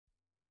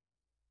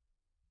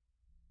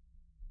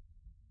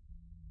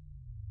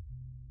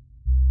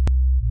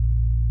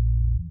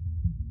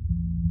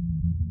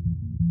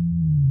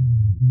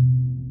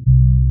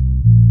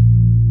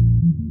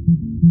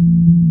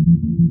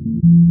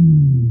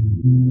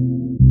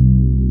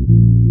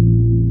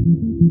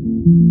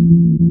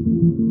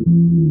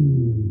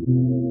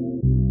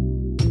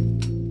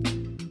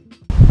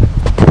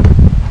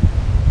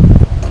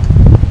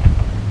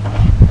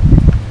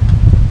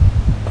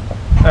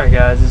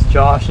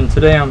explanation.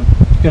 Today I'm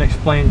going to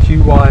explain to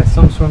you why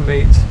some swim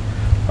baits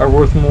are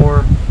worth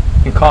more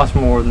and cost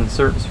more than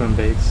certain swim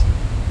baits,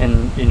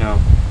 and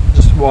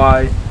just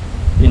why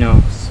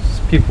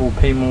people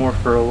will pay more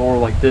for a lure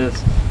like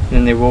this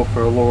than they will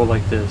for a lure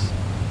like this.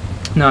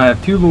 Now I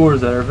have two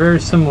lures that are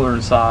very similar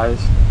in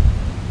size,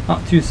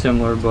 not too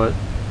similar, but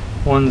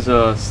one's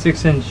a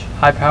 6-inch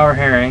high power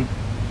herring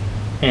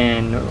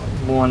and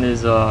one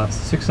is a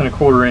 6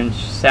 1/4-inch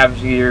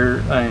Savage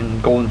Gear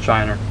and Golden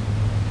Shiner.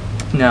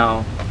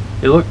 Now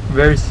they look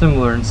very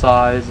similar in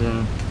size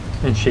and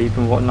in shape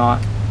and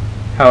whatnot.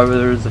 However,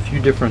 there's a few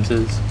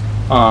differences.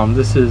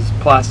 This is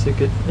plastic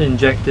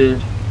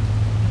injected,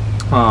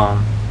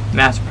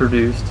 mass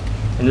produced,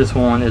 and this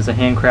one is a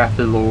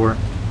handcrafted lure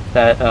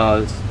that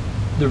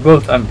they're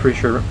both, I'm pretty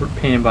sure,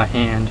 painted by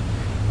hand,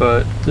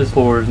 but this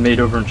lure is made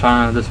over in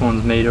China, this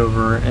one's made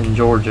over in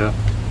Georgia.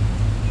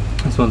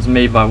 This one's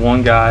made by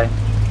one guy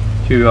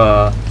who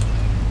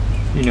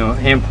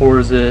hand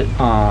pours it,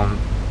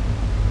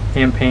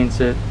 hand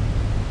paints it,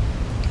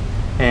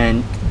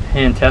 and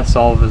hand tests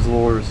all of his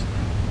lures.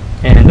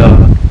 And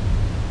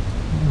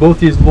both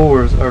these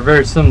lures are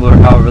very similar.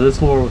 However,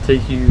 this lure will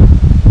take you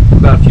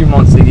about a few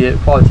months to get,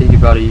 probably take you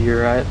about a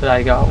year.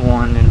 I got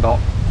one in about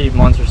 8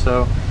 months or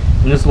so.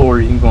 And this lure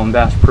you can go on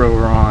Bass Pro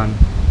or on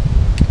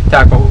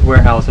Tackle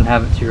Warehouse and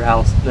have it to your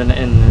house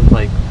in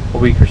like a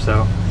week or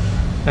so.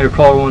 Now you're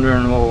probably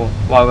wondering, well,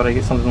 why would I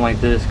get something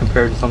like this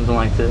compared to something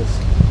like this?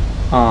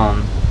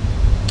 And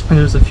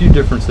there's a few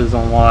differences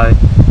on why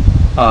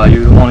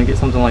you would want to get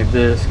something like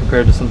this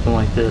compared to something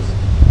like this.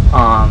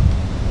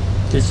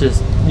 It's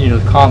just,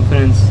 the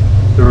confidence,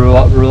 the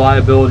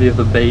reliability of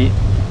the bait,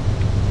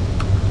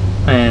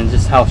 and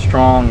just how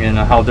strong and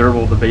how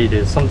durable the bait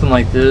is. Something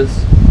like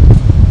this,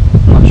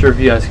 I'm not sure if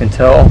you guys can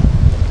tell,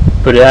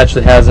 but it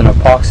actually has an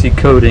epoxy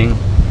coating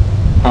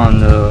on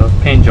the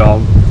paint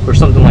job, where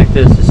something like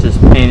this is just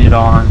painted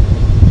on,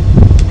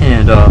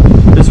 and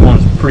this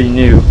one's pretty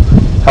new.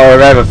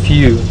 However, I have a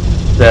few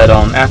that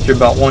after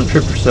about one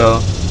trip or so,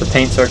 the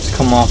paint starts to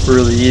come off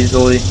really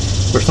easily,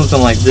 where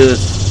something like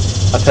this,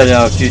 I've had it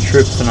out a few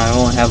trips and I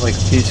only have like a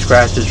few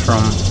scratches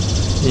from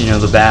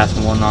the bass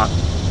and whatnot.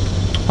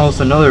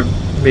 Also, another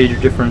major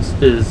difference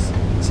is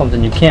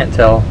something you can't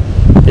tell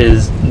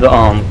is the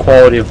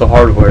quality of the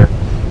hardware.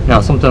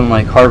 Now, something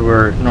like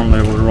hardware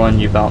normally would run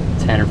you about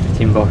 10 or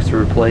 15 bucks to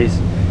replace.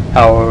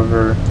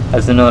 However,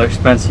 as another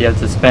expense you have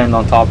to spend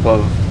on top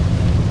of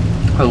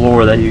a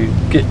lure that you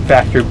get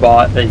factory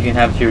bought that you can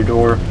have to your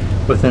door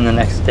within the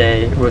next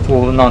day,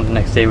 well, not the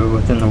next day, but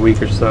within the week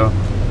or so.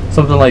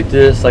 Something like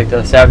this, like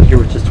the Savage Gear,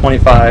 which is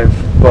 25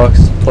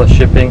 bucks plus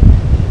shipping.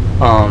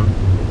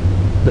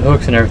 The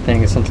hooks and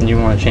everything is something you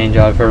want to change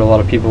out. I've heard a lot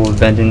of people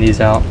bending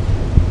these out.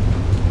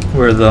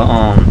 Where the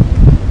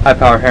high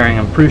power herring,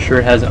 I'm pretty sure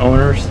it has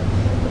owners.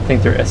 I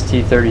think they're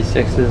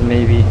ST36s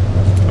maybe,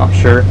 not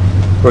sure.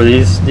 Where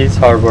these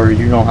hardware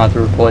you don't have to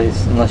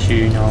replace unless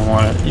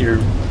you're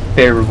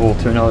favorable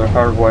to another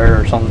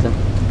hardware or something.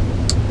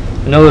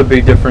 Another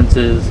big difference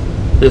is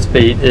this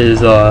bait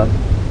is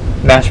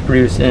mass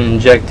produced and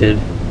injected,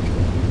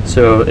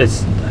 so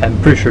I'm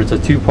pretty sure it's a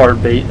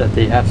two-part bait that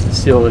they have to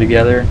seal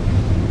together,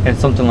 and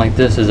something like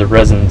this is a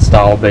resin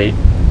style bait.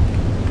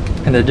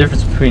 And the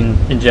difference between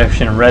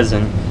injection and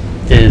resin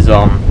is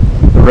the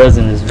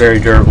resin is very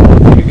durable.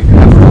 If you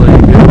have really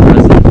good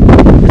resin,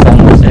 it's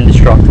almost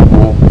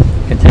indestructible.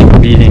 It can take a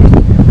beating.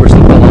 Or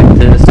something like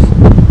this,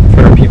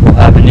 for people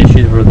having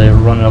issues where they're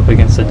running up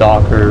against a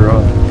dock or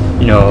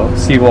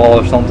seawall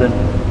or something,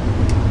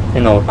 and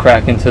it'll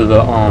crack into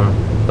the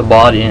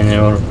body, and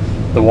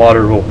the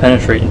water will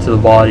penetrate into the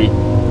body,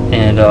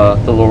 and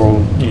the lure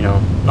will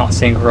not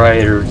sink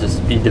right or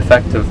just be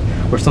defective.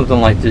 Or something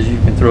like this, you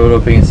can throw it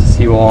up against the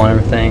seawall and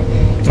everything.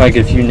 You might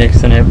get a few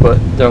nicks in it, but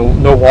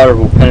no water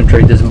will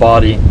penetrate this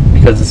body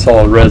because it's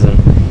solid resin.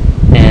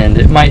 And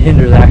it might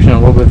hinder the action a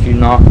little bit if you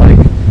knock like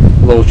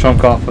a little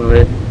chunk off of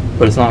it,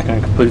 but it's not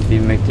going to completely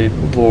make the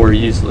lure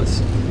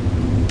useless.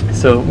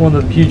 So one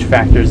of the huge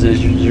factors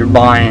is you're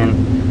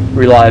buying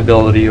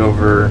reliability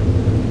over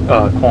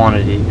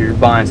quantity. You're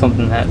buying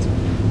something that's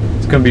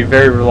going to be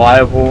very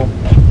reliable.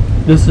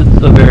 This is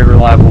a very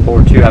reliable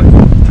lure too. I've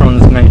thrown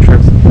this many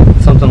trips.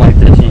 Something like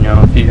this,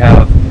 if you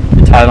have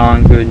it tied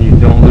on good and you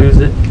don't lose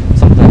it,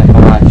 something that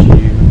can last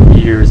you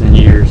years and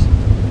years.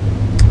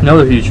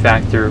 Another huge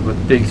factor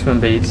with big swim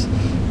baits,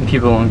 and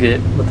people don't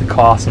get with the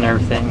cost and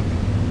everything,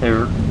 they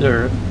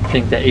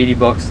think that 80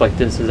 bucks like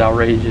this is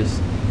outrageous.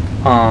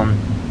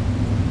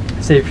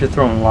 Say if you're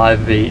throwing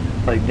live bait,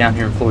 like down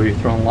here in Florida, you're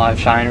throwing live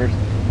shiners.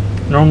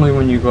 Normally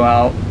when you go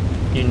out,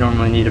 you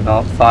normally need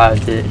about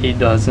 5 to 8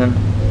 dozen.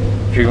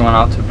 If you're going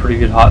out to a pretty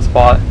good hot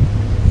spot,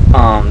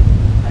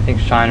 I think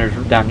shiners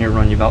down here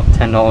run you about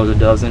 $10 a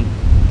dozen.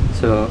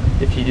 So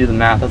if you do the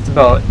math, that's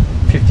about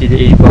 50 to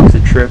 80 bucks a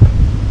trip.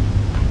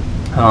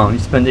 You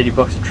spend 80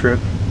 bucks a trip.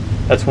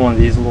 That's one of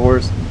these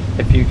lures.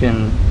 If you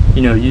can,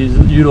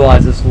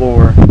 utilize this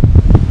lure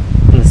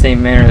in the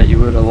same manner that you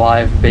would a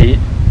live bait,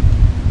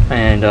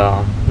 and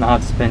not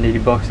have to spend 80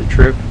 bucks a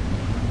trip,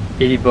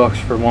 80 bucks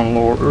for one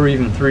lure, or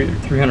even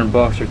 300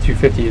 bucks or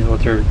 250 is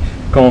what they're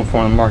going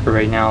for in the market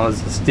right now,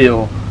 is a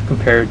steal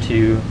compared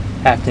to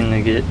having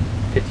to get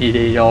 $50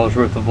 to $80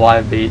 worth of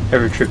live bait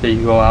every trip that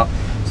you go out.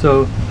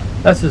 So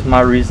that's just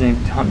my reasoning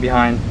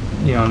behind,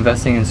 you know,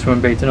 investing in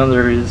swim baits.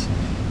 Another is,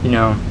 you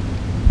know,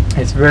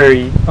 it's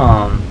very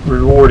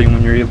rewarding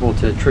when you're able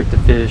to trick the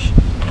fish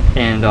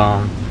and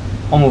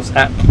almost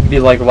be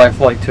like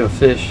lifelike to a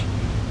fish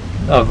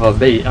of a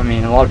bait. I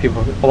mean, a lot of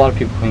people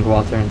can go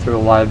out there and throw a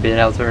live bait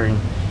out there, and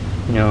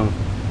you know,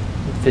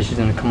 the fish is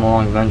going to come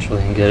along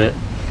eventually and get it.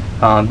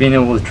 Being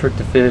able to trick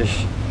the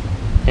fish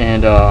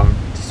and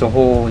just the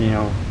whole, you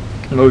know,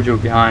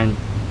 mojo behind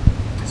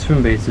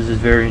swim baits is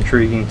just very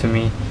intriguing to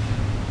me.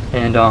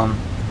 And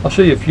I'll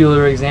show you a few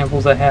other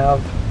examples I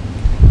have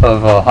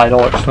of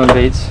high-dollar swim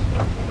baits.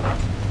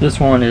 This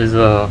one is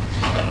a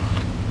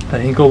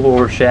Hinkle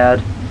lure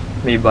shad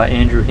made by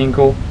Andrew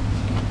Hinkle,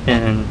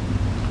 and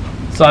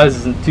size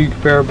isn't too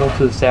comparable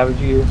to the Savage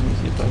Gear. Let me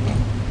see if I can get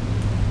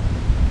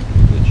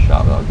a good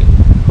shot without getting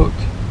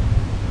hooked.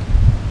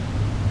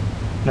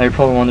 Now you're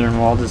probably wondering,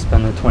 well, I'll just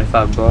spend the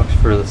 25 bucks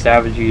for the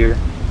Savage Gear,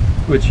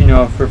 which, you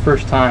know, for a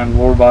first-time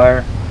lure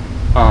buyer,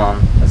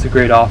 that's a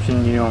great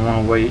option. You don't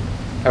want to wait.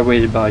 I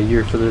waited about a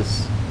year for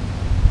this.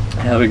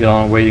 I had to get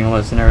on a waiting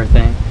list and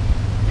everything,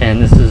 and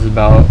this is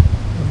about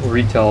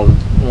retail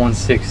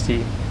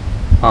 $160.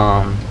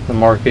 The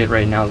market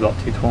right now is about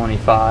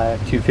 $225,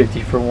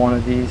 $250 for one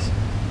of these.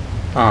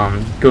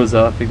 It goes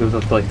up to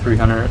like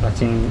 $300. I've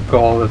seen it go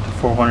all the way up to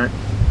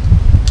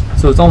 $400.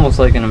 So it's almost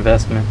like an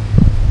investment,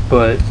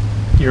 but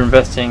you're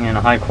investing in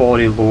a high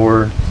quality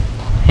lure,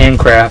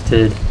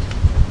 handcrafted.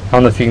 I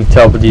don't know if you can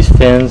tell, but these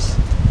fins,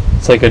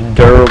 it's like a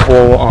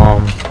durable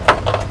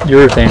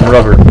urethane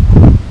rubber.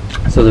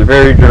 So they're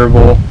very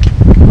durable,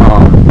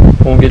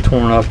 won't get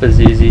torn up as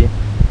easy.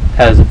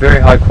 Has a very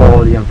high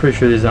quality. I'm pretty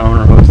sure these are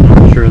owner hooks, I'm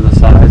not sure of the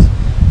size,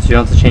 so you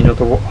don't have to change out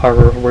the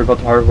hardware, worry about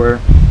the hardware.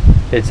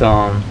 It's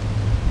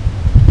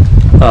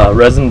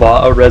resin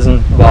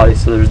body,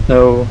 so there's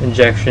no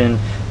injection,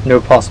 no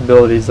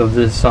possibilities of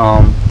this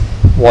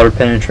water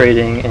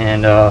penetrating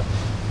and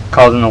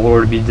causing the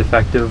lure to be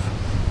defective.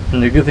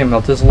 And the good thing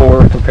about this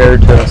lure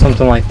compared to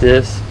something like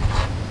this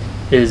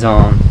is,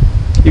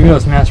 even though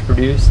it's mass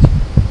produced,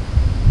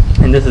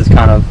 and this is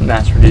kind of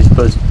mass produced,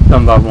 but it's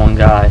done by one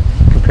guy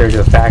compared to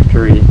a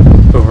factory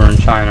over in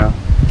China,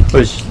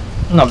 which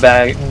I'm not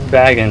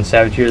bagging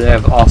Savage Gear, they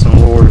have awesome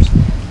lures,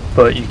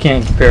 but you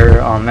can't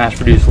compare mass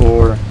produced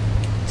lure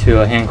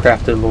to a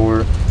handcrafted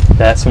lure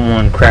that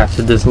someone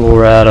crafted this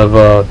lure out of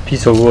a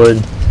piece of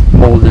wood,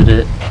 molded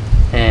it,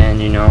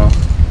 and, you know,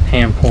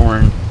 hand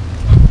pouring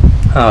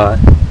a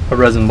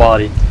resin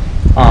body.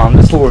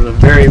 This lure is a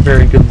very,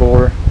 very good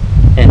lure,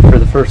 and for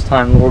the first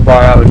time lure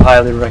buyer, I would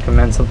highly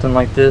recommend something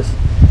like this.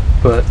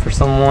 But for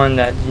someone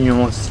that, you know,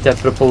 wants to step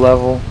it up a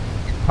level,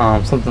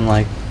 something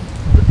like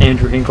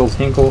Andrew Hinkle's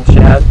Hinkle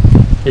shad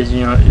is,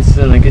 you know, it's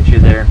going to get you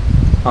there.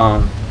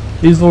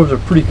 These lures are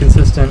pretty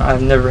consistent.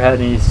 I've never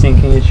had any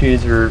sinking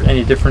issues or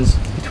any difference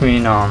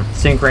between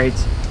sink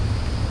rates.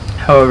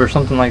 However,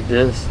 something like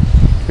this,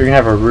 you're going to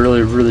have a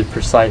really, really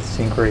precise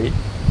sink rate.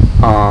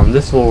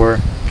 This lure,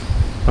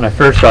 when I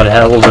first got it,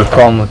 had a little bit of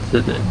problem with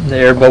the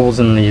air bubbles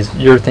in these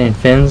urethane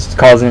fins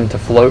causing it to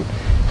float.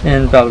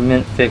 In about a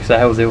minute fix,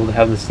 I was able to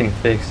have this thing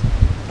fixed.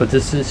 But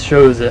this just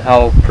shows that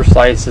how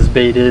precise this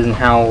bait is and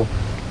how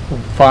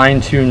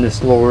fine-tuned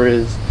this lure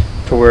is,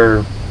 to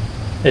where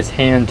it's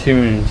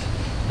hand-tuned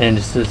and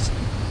it's just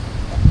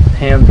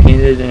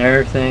hand-painted and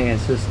everything.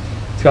 It's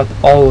got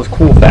all those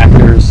cool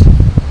factors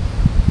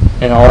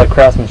and all that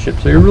craftsmanship.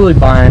 So you're really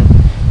buying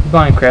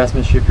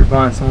craftsmanship. You're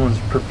buying someone's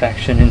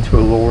perfection into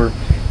a lure.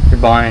 You're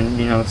buying,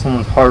 you know,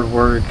 someone's hard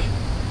work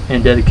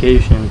and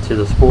dedication to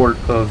the sport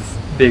of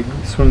big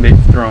swim bait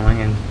throwing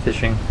and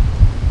fishing.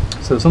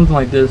 So something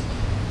like this,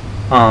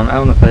 I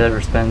don't know if I'd ever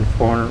spend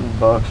 400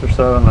 bucks or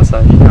so unless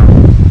I, you know,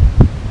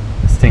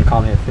 this thing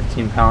caught me a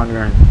 15-pounder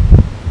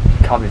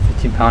and caught me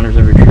 15-pounders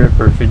every trip,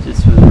 or if it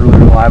just was really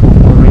reliable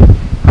for me.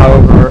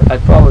 However,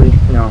 I'd probably,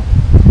 you know,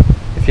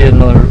 if you had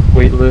another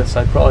wait list,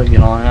 I'd probably get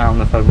on it. I don't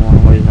know if I'd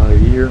want to wait another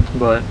year,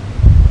 but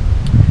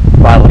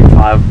buy like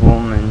 5 of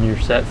them and you're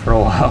set for a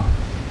while.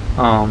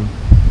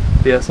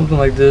 But yeah, something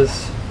like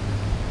this,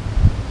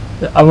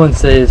 I wouldn't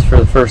say it's for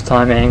the first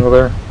time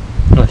angler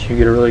unless you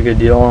get a really good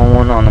deal on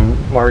one on the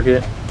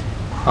market.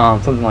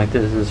 Something like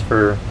this is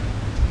for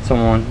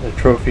someone, a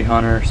trophy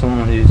hunter,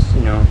 someone who's,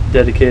 you know,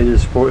 dedicated to the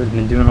sport, has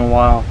been doing it a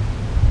while,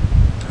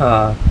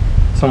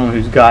 someone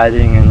who's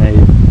guiding and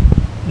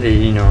they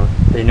you know,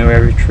 they know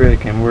every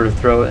trick and where to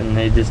throw it, and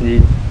they just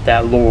need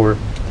that lure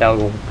that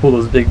will pull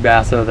those big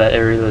bass out of that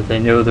area that they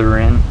know they're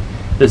in.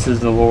 This is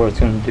the lure that's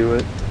going to do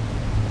it.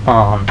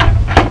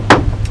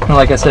 And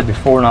like I said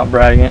before, not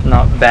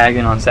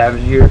bagging on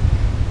Savage Gear.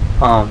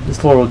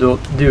 This lure will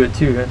do it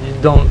too.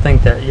 You don't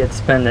think that you have to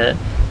spend that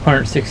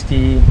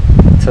 $160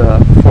 to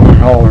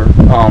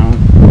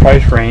 $400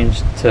 price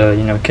range to,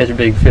 you know, catch a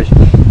big fish.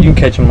 You can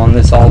catch them on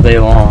this all day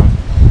long.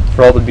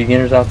 For all the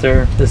beginners out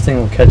there, this thing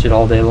will catch it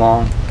all day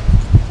long.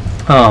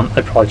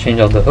 I'd probably change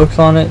out the hooks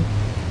on it,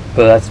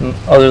 But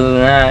other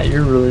than that,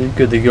 you're really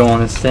good to go on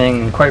this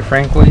thing. And quite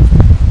frankly,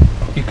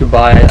 you could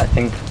buy, I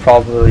think,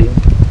 probably,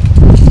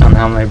 I don't know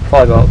how many,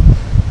 probably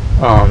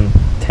about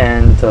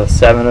 10 to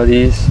 7 of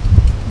these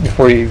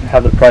before you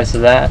have the price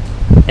of that.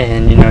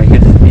 And you know, you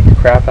could just beat the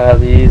crap out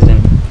of these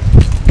and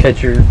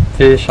catch your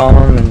fish on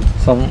them, and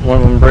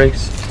one of them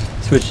breaks,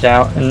 switch it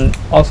out. And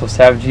also,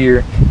 Savage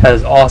Gear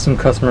has awesome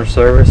customer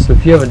service, so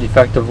if you have a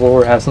defective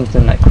lure, have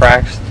something that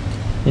cracks,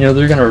 you know,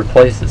 they're going to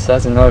replace it. So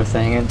that's another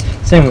thing. And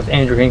same with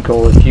Andrew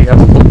Hinkle. If you have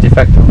a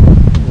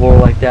defective lure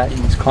like that, you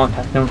just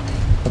contact him.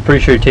 I'm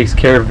pretty sure he takes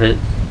care of it,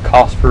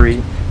 cost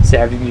free.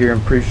 Savage Gear,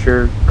 I'm pretty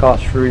sure,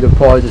 cost free. They'll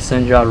probably just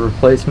send you out a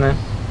replacement.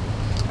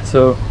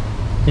 So,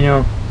 you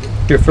know,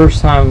 your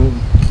first time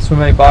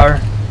swimbait buyer,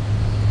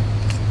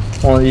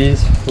 one of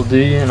these will do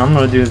you. And I'm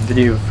going to do a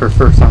video for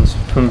first time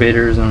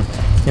swimbaiters, and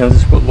you know,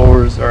 just what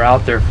lures are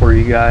out there for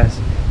you guys.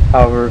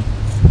 However,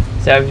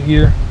 Savage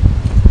Gear,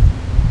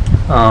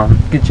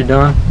 get you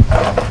done.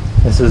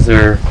 This is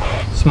their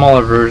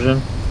smaller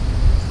version.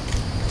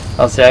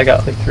 I'll say I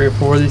got like 3 or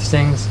 4 of these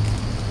things.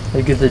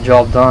 They get the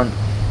job done.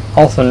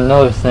 Also,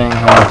 another thing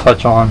I want to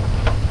touch on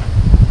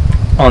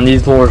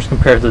these lures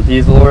compared to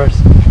these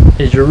lures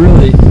is you're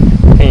really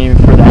paying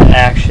for that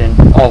action.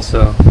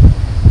 Also,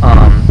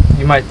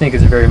 you might think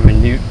it's very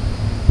minute,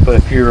 but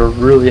if you're a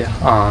really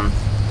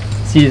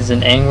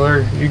seasoned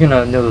angler, you're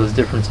gonna know those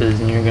differences,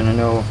 and you're gonna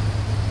know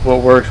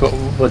what works,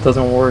 what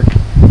doesn't work.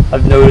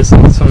 I've noticed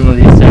on some of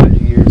these Savage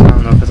Gears, I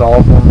don't know if it's all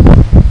of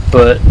them,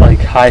 but like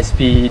high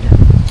speed,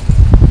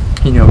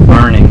 you know,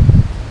 burning,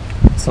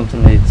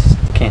 something they just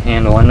can't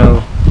handle. I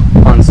know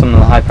on some of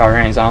the high power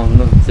hangs, I don't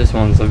know if this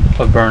one's a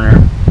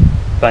burner,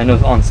 but I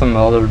know on some of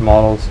the other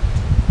models,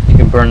 you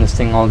can burn this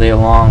thing all day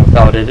long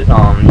without it, you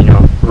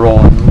know,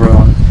 rolling.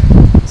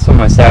 Some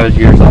of my Savage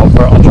Gears, I'll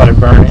try to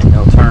burn it, and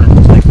it'll turn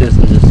like this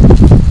and just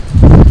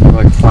look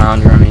like a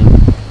flounder. I mean,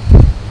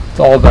 it's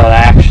all about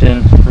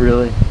action,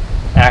 really.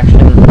 Action.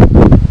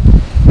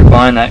 You're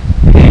buying that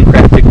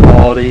handcrafted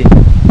quality,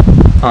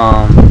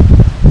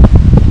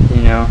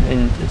 you know,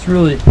 and it's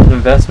really an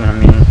investment. I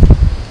mean,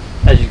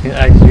 as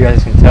you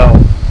guys can tell,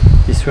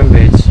 these swim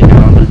baits, you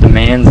know, the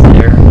demand's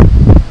there.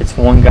 It's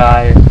one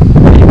guy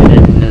leaving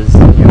it in his,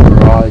 you know,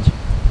 garage,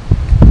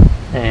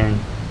 and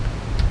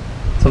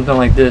something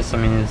like this, I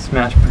mean, it's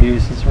mass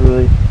produced, it's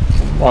really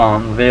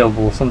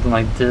available. Something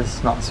like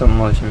this, not so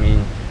much. I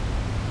mean,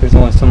 there's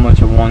only so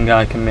much of one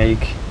guy can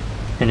make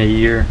in a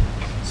year.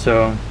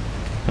 So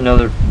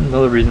another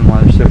reason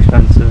why they're so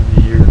expensive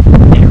is you're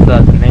paying for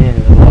that demand.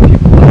 There's a lot of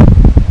people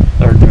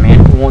that are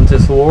want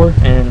this lure,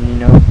 and you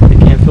know, they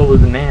can't fill the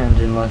demand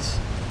unless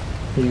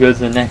you go to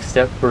the next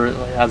step where it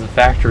has a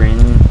factory.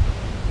 And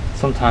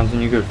sometimes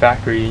when you go to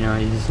factory, you know,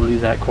 you just lose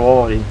that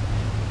quality,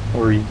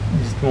 or you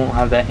just won't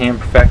have that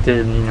hand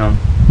perfected, you know,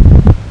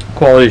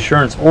 quality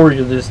assurance, or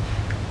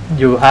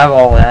you'll have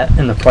all that,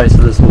 and the price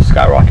of this will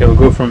skyrocket. It'll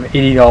go from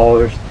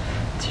 $80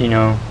 to, you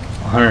know,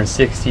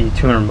 160,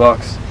 200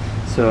 bucks.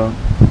 So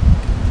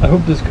I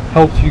hope this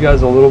helps you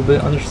guys a little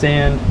bit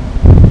understand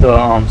the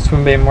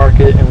swimbait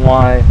market and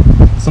why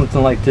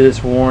something like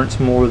this warrants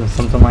more than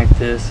something like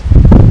this.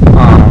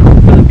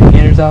 For the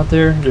beginners out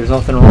there, there's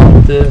nothing wrong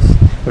with this.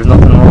 There's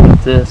nothing wrong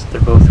with this.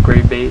 They're both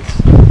great baits.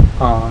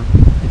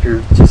 If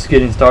you're just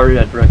getting started,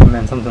 I'd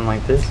recommend something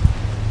like this,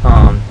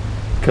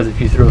 because if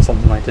you throw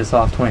something like this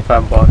off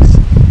 25 bucks,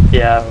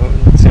 yeah,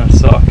 it's gonna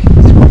suck.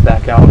 Just go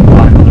back out and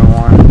buy another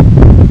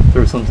one.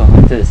 Throw something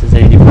like this, it's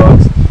 80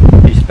 bucks.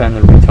 If you spend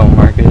the retail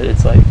market,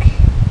 it's like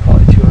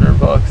probably 200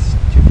 bucks,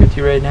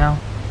 250 right now.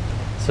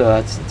 So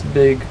it's a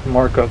big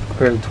markup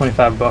compared to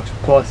 25 bucks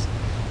plus.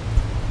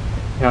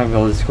 You're not gonna be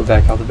able to just go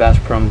back out to Bass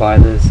Pro and buy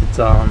this. It's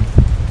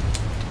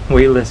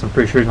weightless. I'm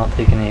pretty sure he's not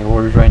taking any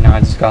orders right now.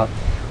 I just got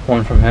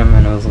one from him,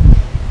 and it was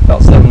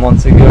about 7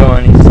 months ago,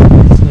 and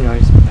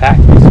he's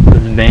packed. The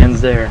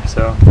demand's there.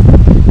 So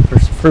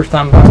first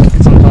time buying,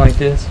 get something like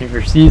this. If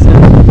you're seasoned,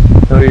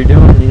 know what you're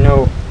doing, you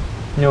know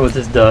what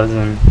this does,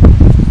 and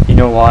you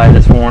know why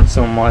this warrants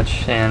so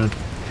much. And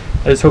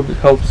I just hope it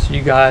helps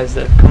you guys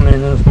that come into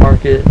this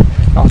market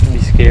not to be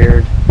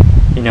scared.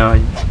 You know,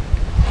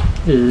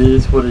 it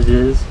is what it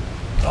is.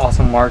 It's an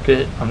awesome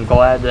market. I'm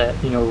glad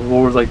that, you know,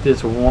 lures like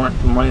this warrant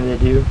the money they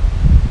do.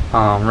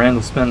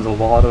 Randall spends a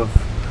lot of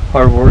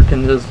hard work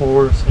into his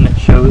lures, and it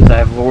shows. I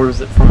have lures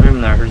that from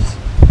him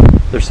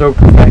they're so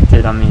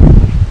perfected. I mean,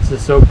 it's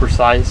just so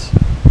precise,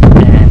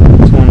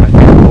 and it's one of my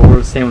favorite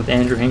lures. Same with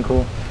Andrew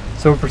Hinkle,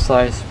 so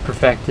precise,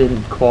 perfected,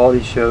 and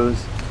quality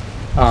shows.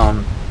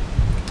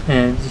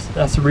 And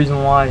that's the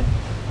reason why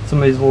some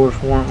of these lures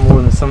warrant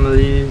more than some of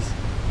these,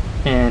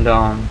 and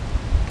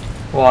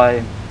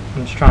why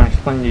I'm just trying to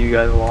explain to you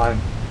guys why,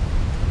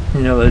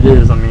 you know, it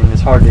is. I mean,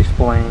 it's hard to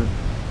explain,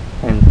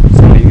 and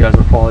some of you guys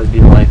will probably be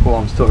like, well,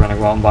 I'm still going to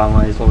go out and buy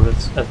one of these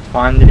lures. That's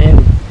fine,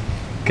 and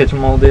catch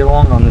them all day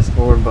long on this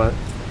lure, but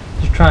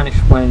just trying to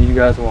explain to you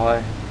guys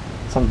why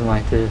something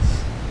like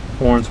this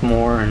warrants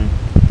more, and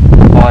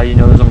why, you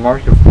know, there's a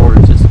market for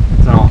it. It's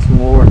an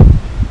awesome lure.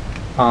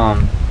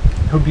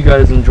 Hope you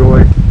guys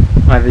enjoy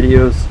my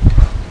videos.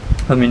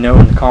 let me know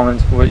in the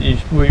comments what you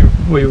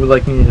would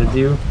like me to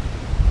do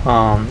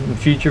in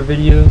future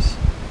videos.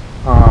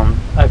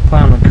 I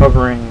plan on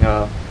covering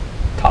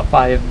top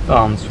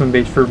 5 swim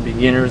baits for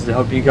beginners to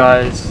help you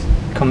guys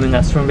come in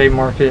that swim bait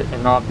market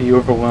and not be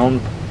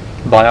overwhelmed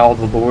by all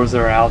the lures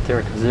that are out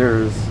there, because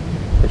there's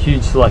a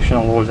huge selection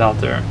of lures out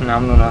there, and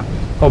I'm gonna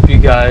help you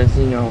guys,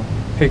 you know,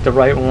 pick the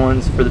right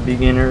ones for the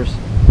beginners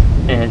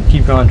and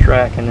keep on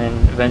track, and then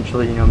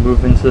eventually, you know,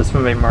 move into the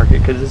swim bait market,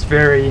 because it's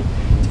very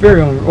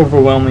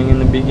overwhelming in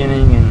the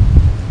beginning, and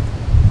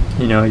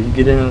you know, you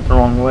get in it the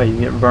wrong way, you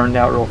get burned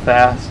out real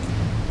fast.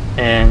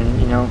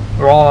 And you know,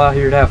 we're all out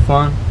here to have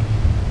fun.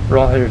 We're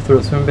all here to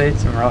throw swim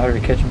baits, and we're all here to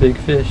catch big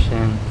fish,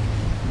 and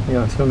you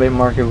know, swim bait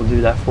market will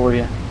do that for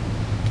you.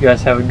 You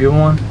guys have a good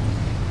one,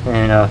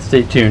 and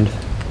stay tuned.